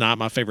 this was not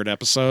my favorite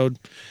episode.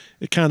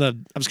 I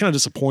was kind of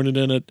disappointed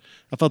in it.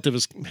 I thought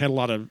it had a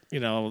lot of,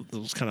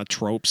 those kind of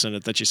tropes in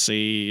it that you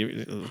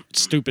see,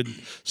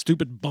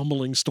 stupid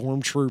bumbling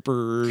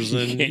stormtroopers,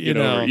 and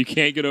you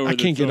can't get over. I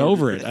can't get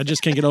over it. I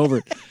just can't get over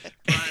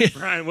it.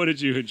 Brian, what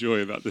did you enjoy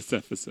about this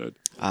episode?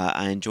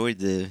 I enjoyed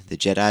the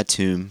Jedi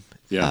tomb.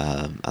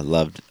 Yeah. I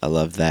loved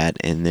that,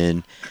 and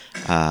then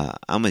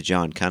I'm with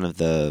John. Kind of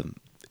the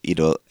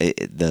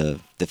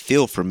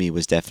feel for me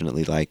was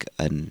definitely like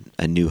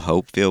a New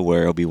Hope feel,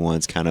 where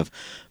Obi-Wan's kind of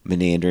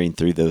meandering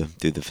through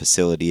the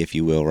facility, if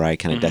you will, right?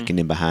 Kind of ducking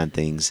in behind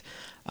things,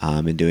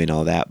 and doing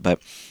all that.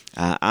 But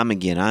I'm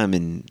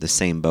in the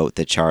same boat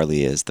that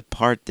Charlie is. The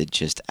part that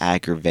just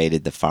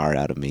aggravated the fire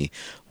out of me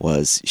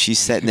was she's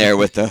sitting there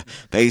with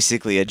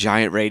basically a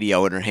giant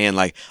radio in her hand,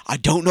 like, I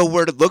don't know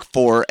where to look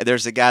for. And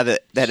there's a guy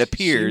that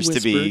appears to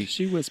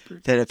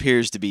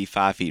be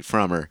 5 feet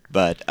from her,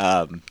 but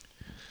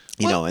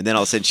and then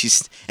all of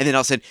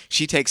a sudden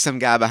she takes some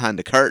guy behind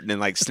the curtain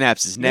and like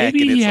snaps his neck.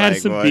 Maybe and it's he had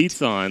like, some what?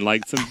 beats on,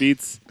 like some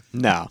beats.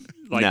 No.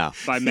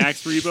 By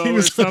Max Rebo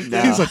or something.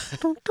 No. He's like,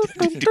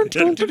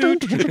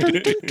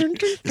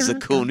 This is a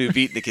cool new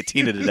beat in the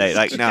Katina today.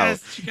 Like, no.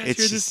 You guys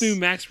hear this new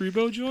Max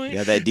Rebo joint?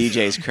 Yeah, that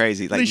DJ's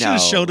crazy. Like, they should no.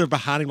 have showed her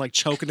behind him, like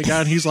choking the guy,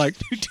 and he's like,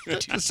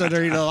 so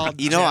there, all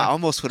I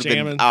almost would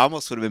have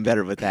been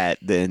better with that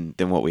than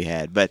what we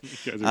had. But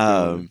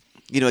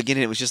again,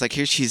 it was just like,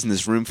 here she's in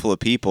this room full of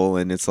people,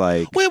 and it's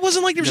like... Well, it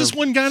wasn't like there was just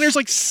one guy, and there's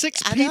like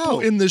six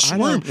people in this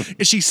room.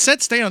 And she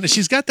sits down, and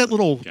she's got that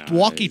little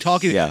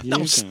walkie-talkie. Yeah.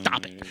 No,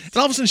 stop it. And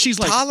all of a sudden, she's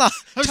like... Tala!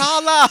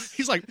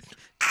 He's like...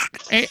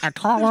 Hey,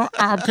 Tala,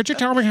 could you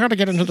tell me how to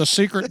get into the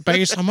secret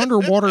base? I'm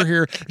underwater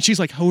here. And she's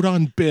like, hold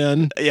on,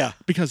 Ben. Yeah.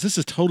 Because this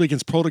is totally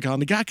against protocol.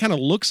 And the guy kind of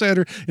looks at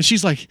her, and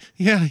she's like,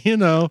 yeah,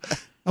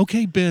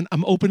 okay, Ben,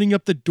 I'm opening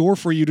up the door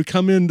for you to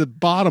come in the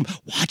bottom.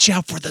 Watch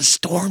out for the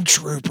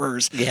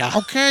stormtroopers. Yeah.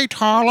 Okay,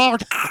 Tala.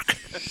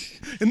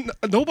 And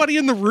nobody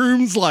in the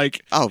room's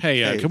like, Oh,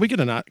 hey, hey. can we get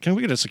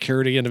a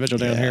security individual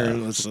down here?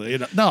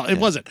 No, it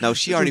wasn't. No,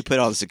 she already put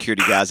all the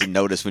security guys in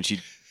notice when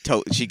she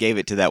gave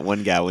it to that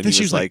one guy when Then he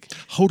she was like,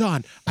 hold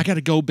on, I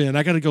gotta go, Ben.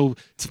 I gotta go.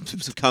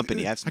 some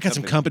company. I got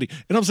some company.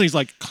 And all of a sudden he's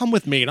like, come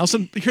with me. And all of a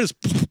sudden here's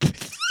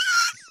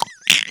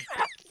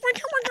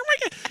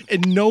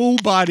and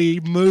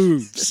nobody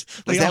moves.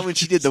 Was that when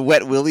she did the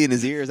wet willy in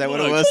his ear? Is that what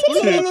it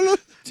was?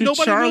 To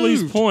Nobody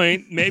Charlie's moved.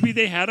 point, maybe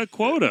they had a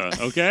quota,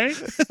 okay?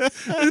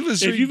 It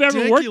was If you've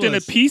ever worked in a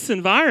ridiculous. peace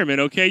environment,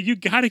 okay, you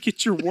got to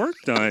get your work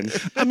done.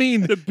 I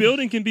mean, The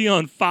building can be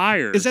on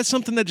fire. is that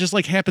something that just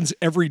like happens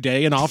every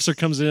day? An officer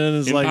comes in and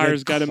is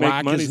Empire's like, got to make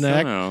crack money his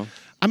neck. somehow.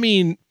 I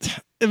mean,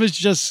 it was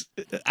just,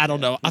 I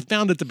don't know. I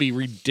found it to be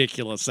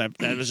ridiculous. That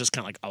was just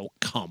kind of like, oh,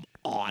 come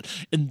on.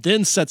 And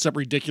then sets up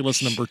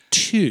ridiculous number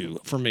 2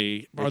 for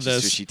me. Or So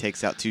this. she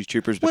takes out 2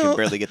 troopers but Well- can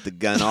barely get the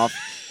gun off.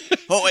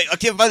 Oh wait, I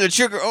can't find the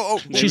trigger.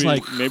 Oh. She's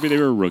like, maybe they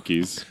were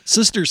rookies.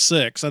 Sister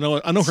 6. I know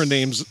her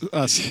name's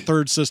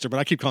third sister, but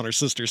I keep calling her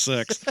Sister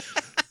 6.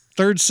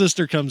 Third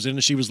sister comes in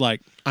and she was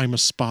like, I'm a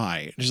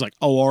spy. And she's like,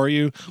 oh, are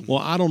you? Well,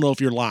 I don't know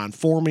if you're lying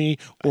for me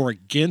or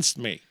against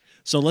me.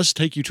 So let's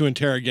take you to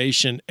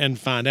interrogation and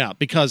find out,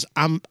 because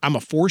I'm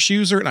a Force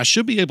user and I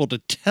should be able to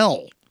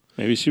tell.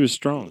 Maybe she was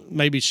strong.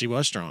 Maybe she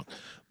was strong.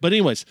 But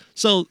anyways,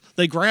 so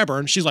they grab her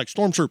and she's like,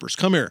 stormtroopers,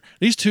 come here.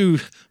 These 2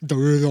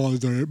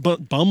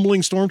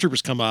 bumbling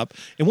stormtroopers come up.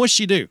 And what's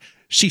she do?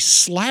 She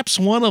slaps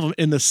one of them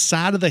in the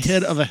side of the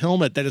head of a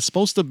helmet that is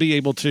supposed to be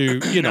able to,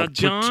 Now,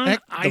 John,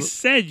 protect. I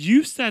said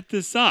you set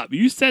this up.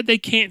 You said they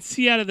can't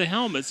see out of the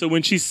helmet. So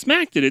when she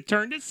smacked it, it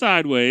turned it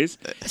sideways.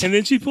 And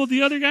then she pulled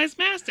the other guy's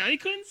mask down. He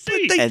couldn't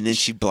see. And then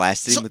she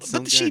blasted him with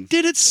some But she gun.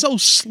 did it so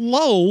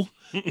slow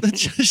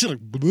She's like,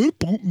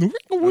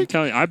 I'm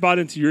telling you, I bought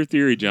into your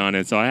theory, John,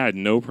 and so I had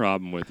no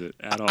problem with it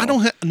at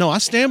all. I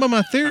stand by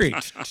my theory,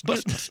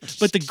 but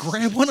to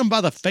grab one of them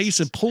by the face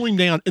and pull him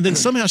down, and then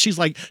somehow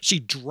she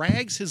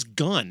drags his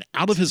gun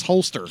out of his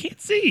holster.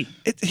 Can't see.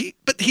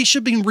 But he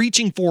should be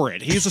reaching for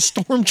it. He's a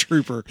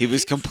stormtrooper. He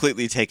was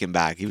completely taken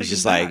back. He was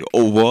just back. like,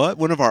 "Oh, what?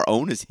 One of our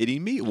own is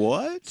hitting me?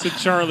 What?" So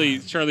Charlie,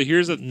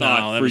 here's a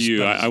thought for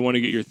you. I want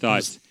to get your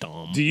thoughts.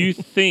 Dumb. Do you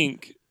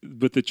think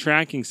with the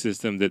tracking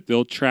system that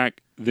they'll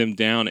track them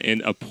down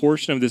and a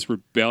portion of this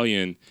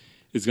rebellion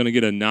is going to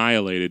get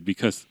annihilated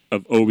because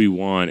of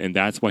Obi-Wan, and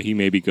that's why he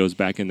maybe goes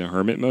back into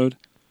hermit mode?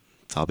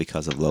 It's all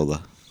because of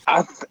Lola.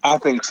 I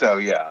think so,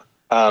 yeah.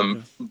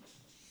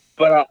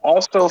 But I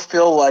also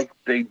feel like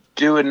they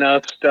do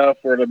enough stuff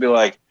where it'll be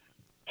like,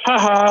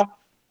 haha,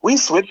 we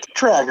switched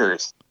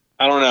trackers.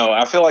 I don't know.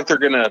 I feel like they're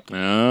going to...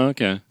 Oh,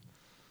 okay.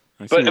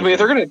 But, I mean, if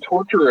they're going to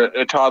torture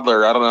a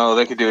toddler, I don't know.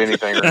 They could do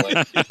anything, really.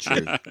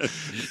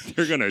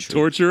 They're going to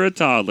torture a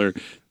toddler.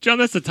 John,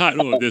 that's the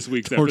title of this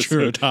week's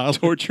Torture episode. a toddler.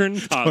 Torturing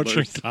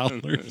toddlers.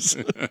 Toddlers.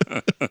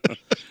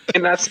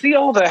 And I see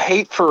all the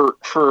hate for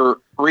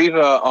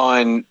Reva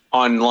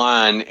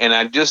online, and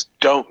I just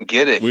don't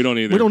get it. We don't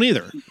either. We don't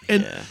either.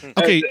 And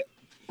okay,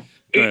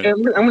 Go ahead.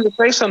 I'm going to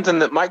say something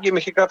that might get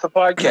me kicked off the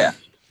podcast.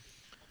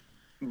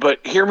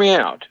 But hear me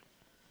out.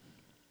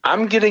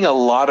 I'm getting a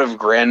lot of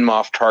Grand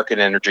Moff Tarkin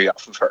energy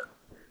off of her.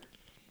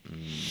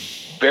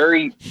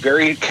 Very,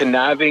 very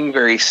conniving,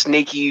 very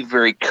sneaky,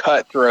 very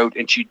cutthroat,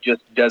 and she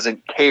just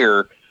doesn't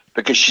care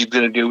because she's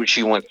going to do what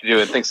she wants to do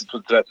and thinks it's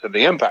what's best for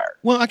the Empire.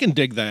 well, I can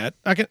dig that.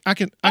 I can. I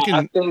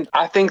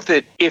think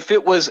that if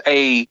it was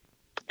a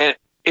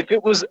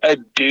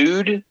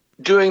dude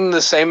doing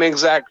the same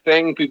exact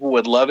thing, people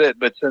would love it.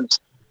 But since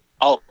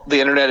all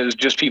the internet is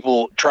just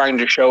people trying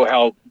to show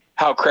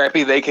how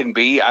crappy they can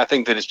be, I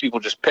think that it's people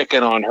just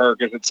picking on her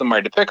because it's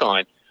somebody to pick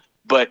on.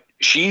 But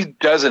she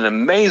does an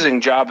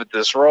amazing job at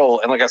this role,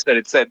 and like I said,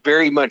 it's that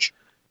very much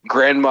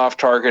Grand Moff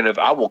Tarkin of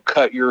I will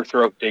cut your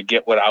throat to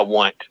get what I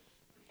want,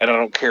 and I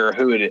don't care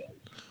who it is.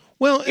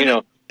 Well, You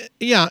know.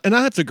 yeah, and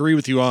I have to agree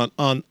with you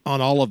on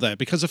all of that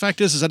because the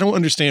fact is I don't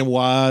understand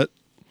why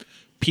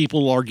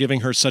people are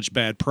giving her such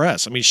bad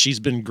press. I mean, she's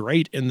been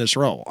great in this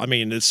role. I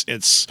mean,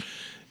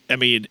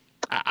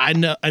 I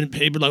know, and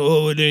people are like,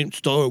 oh, it ain't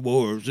Star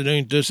Wars, it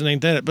ain't this, it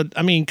ain't that. But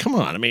I mean, come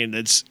on. I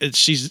mean,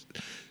 she's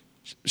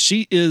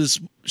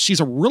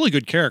a really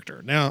good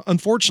character. Now,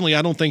 unfortunately,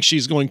 I don't think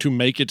she's going to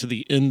make it to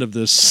the end of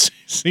this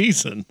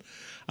season.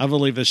 I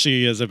believe that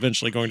she is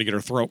eventually going to get her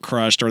throat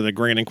crushed, or the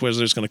Grand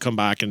Inquisitor is going to come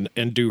back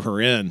and do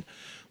her in.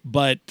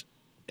 But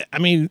I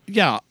mean,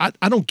 yeah,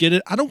 I don't get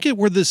it. I don't get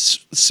where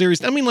this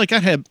series. I mean, like I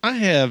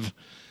have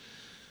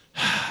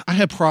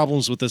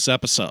problems with this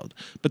episode,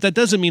 but that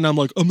doesn't mean I'm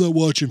not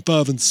watching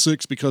 5 and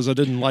 6 because I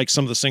didn't like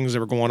some of the things that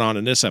were going on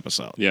in this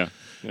episode. Yeah.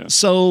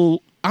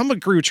 So I'm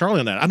agree with Charlie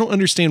on that. I don't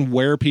understand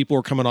where people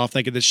are coming off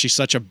thinking that she's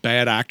such a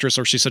bad actress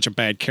or she's such a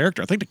bad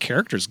character. I think the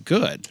character's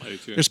good. I do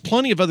too. There's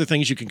plenty of other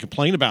things you can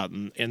complain about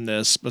in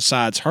this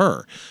besides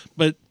her,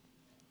 but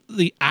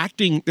the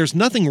acting, there's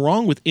nothing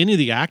wrong with any of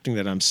the acting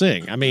that I'm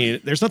seeing. I mean,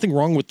 there's nothing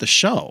wrong with the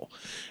show.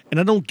 And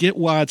I don't get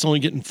why it's only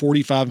getting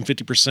 45 and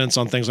 50%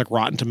 on things like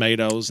Rotten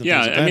Tomatoes. And Yeah,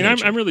 things of that I mean,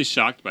 nature. I'm really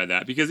shocked by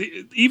that because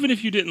even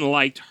if you didn't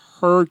like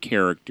her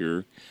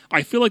character,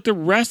 I feel like the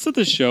rest of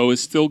the show is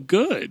still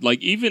good.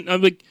 Like even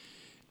I'm like,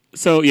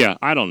 so yeah,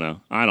 I don't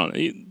know.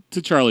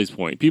 To Charlie's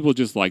point, people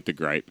just like to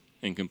gripe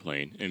and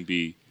complain and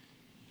be.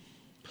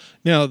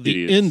 Now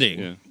the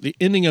idiots. the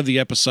ending of the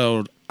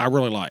episode, I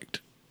really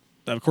liked.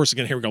 Of course,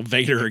 again, here we go,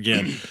 Vader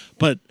again,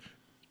 but.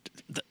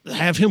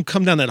 Have him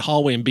come down that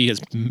hallway and be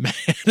as mad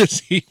as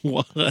he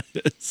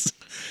was,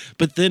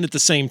 but then at the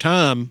same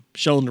time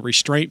showing the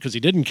restraint because he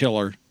didn't kill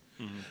her.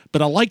 Mm-hmm.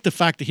 But I like the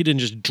fact that he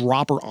didn't just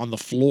drop her on the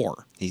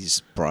floor. He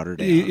just brought her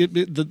down.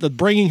 The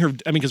bringing her.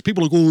 I mean, because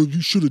people are like, "Oh,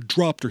 you should have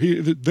dropped her."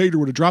 Vader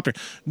would have dropped her.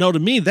 No, to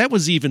me, that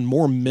was even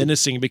more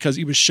menacing because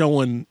he was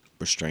showing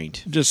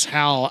Restraint. just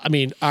how. I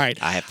mean, all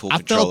right, I have full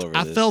control over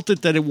I this. felt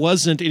that it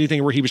wasn't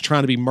anything where he was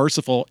trying to be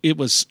merciful. It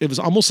was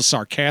almost a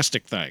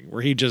sarcastic thing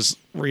where he just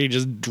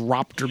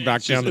dropped her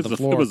back down to the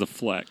floor. It was a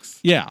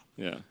flex. Yeah.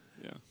 Yeah.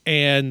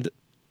 And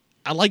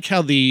I like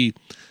how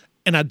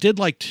and I did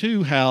like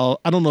too how,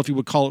 I don't know if you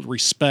would call it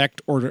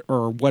respect or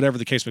whatever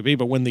the case may be,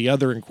 but when the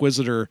other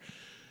Inquisitor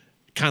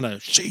kind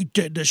of, she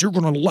did this, you're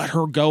going to let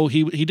her go.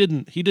 He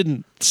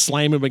didn't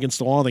slam him against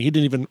the wall. He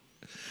didn't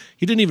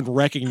even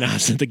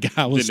recognize that the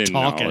guy was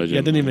talking. Yeah,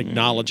 didn't even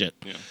acknowledge it.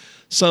 Yeah.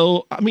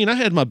 So, I mean, I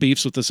had my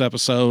beefs with this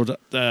episode,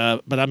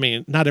 but I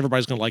mean, not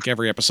everybody's going to like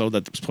every episode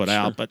that's put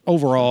out, but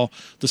overall,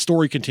 the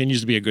story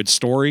continues to be a good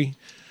story.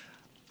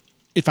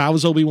 If I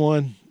was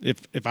Obi-Wan,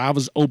 if I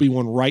was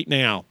Obi-Wan right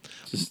now,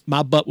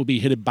 my butt would be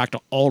headed back to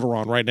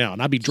Alderaan right now,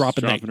 and I'd be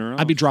dropping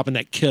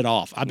that kid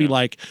off. I'd be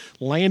like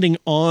landing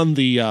on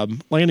the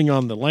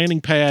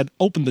landing pad,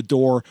 open the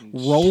door,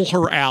 roll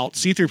her out,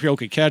 C-3PO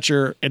could catch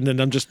her, and then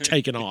I'm just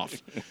taking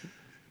off.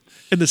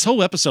 in this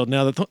whole episode,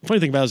 now the funny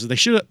thing about it is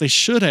they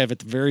should have at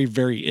the very,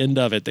 very end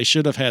of it, they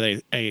should have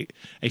had a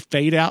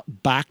fade out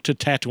back to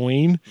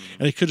Tatooine,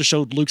 and they could have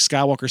showed Luke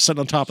Skywalker sitting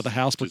on top of the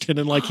house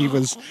pretending like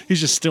he's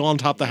just still on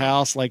top of the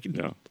house, like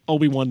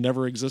Obi-Wan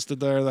never existed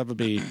there. That'd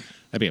be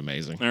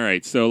amazing. All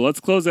right, so let's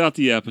close out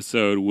the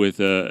episode with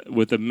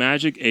a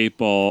Magic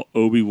 8-Ball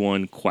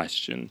Obi-Wan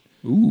question.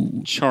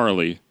 Ooh,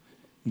 Charlie,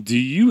 do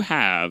you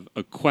have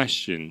a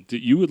question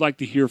that you would like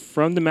to hear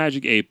from the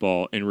Magic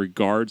 8-Ball in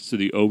regards to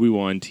the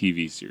Obi-Wan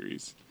TV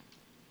series?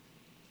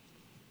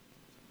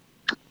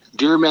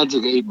 Dear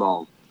Magic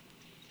 8-Ball,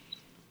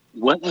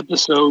 what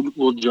episode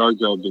will Jar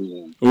Jar be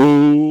in?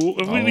 Ooh,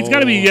 it's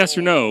got to be yes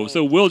or no.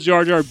 So will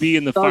Jar Jar be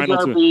in the Jar final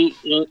Jar two? be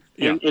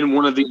in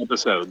one of the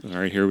episodes?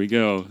 All right, here we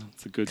go.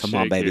 It's a good Come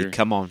on, shake baby. here.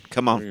 Come on.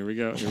 Here we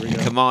go. Here we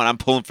go. Come on. I'm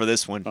pulling for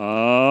this one.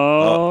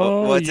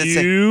 Oh, what's it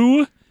say?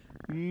 you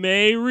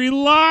may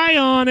rely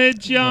on it,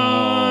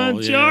 John.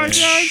 Oh, Jar yeah.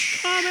 Jar's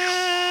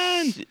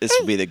coming. This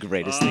would be the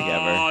greatest thing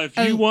ever. Oh, if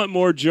you want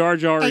more Jar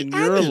Jar in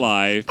your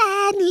life,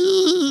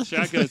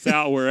 check us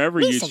out wherever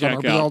you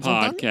check out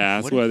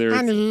podcasts, whether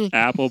it's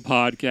Apple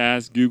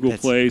Podcasts, Google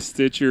Play,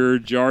 Stitcher,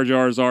 Jar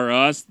Jars Are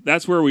Us.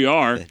 That's where we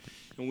are.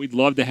 And we'd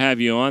love to have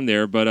you on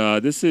there. But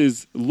this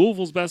is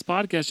Louisville's Best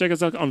Podcast. Check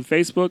us out on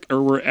Facebook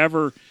or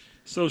wherever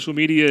social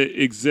media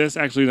exists.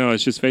 Actually, no,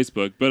 it's just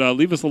Facebook. But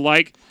leave us a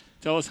like.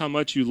 Tell us how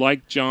much you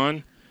like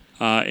John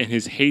and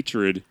his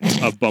hatred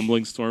of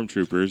bumbling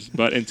stormtroopers.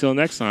 But until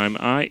next time,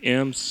 I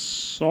am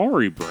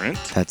sorry, Brent.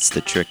 That's the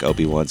trick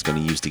Obi-Wan's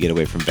going to use to get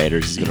away from Vader.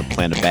 He's going to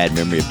plant a bad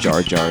memory of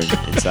Jar Jar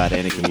inside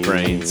Anakin's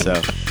brain.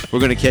 So we're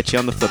going to catch you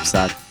on the flip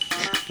side.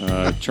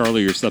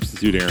 Charlie, your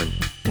substitute Aaron.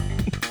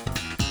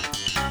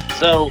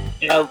 So,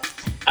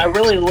 I'm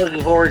really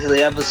looking forward to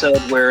the episode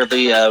where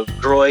the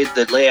droid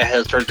that Leia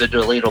has turns into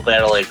a lethal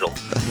battle angel.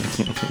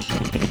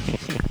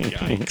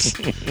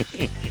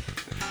 Yikes.